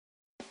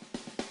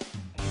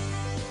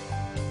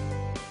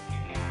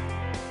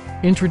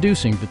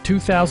Introducing the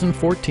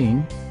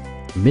 2014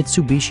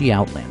 Mitsubishi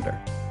Outlander.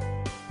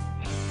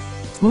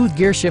 Smooth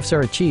gear shifts are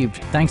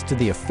achieved thanks to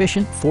the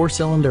efficient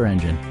 4-cylinder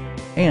engine.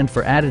 And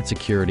for added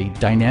security,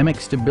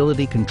 dynamic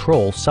stability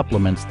control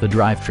supplements the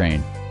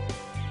drivetrain.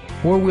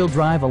 4-wheel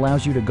drive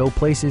allows you to go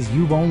places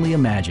you've only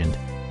imagined.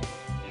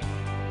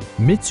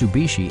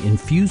 Mitsubishi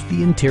infused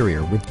the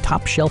interior with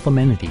top-shelf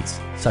amenities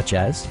such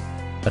as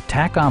a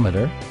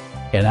tachometer,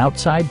 an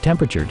outside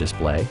temperature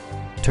display,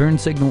 turn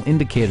signal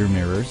indicator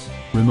mirrors,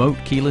 remote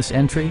keyless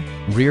entry,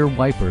 rear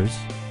wipers,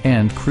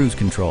 and cruise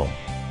control.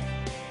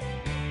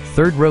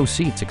 Third-row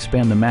seats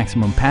expand the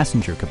maximum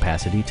passenger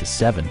capacity to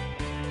 7.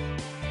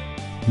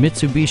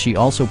 Mitsubishi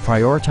also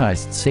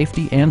prioritized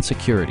safety and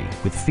security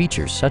with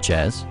features such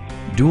as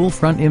dual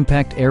front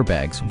impact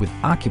airbags with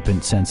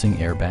occupant sensing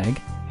airbag,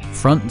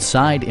 front and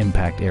side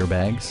impact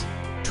airbags,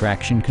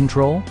 traction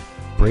control,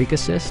 brake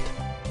assist,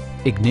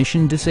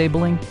 ignition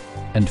disabling,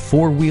 and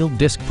 4-wheel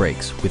disc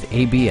brakes with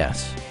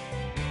ABS.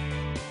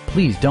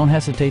 Please don't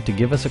hesitate to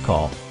give us a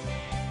call.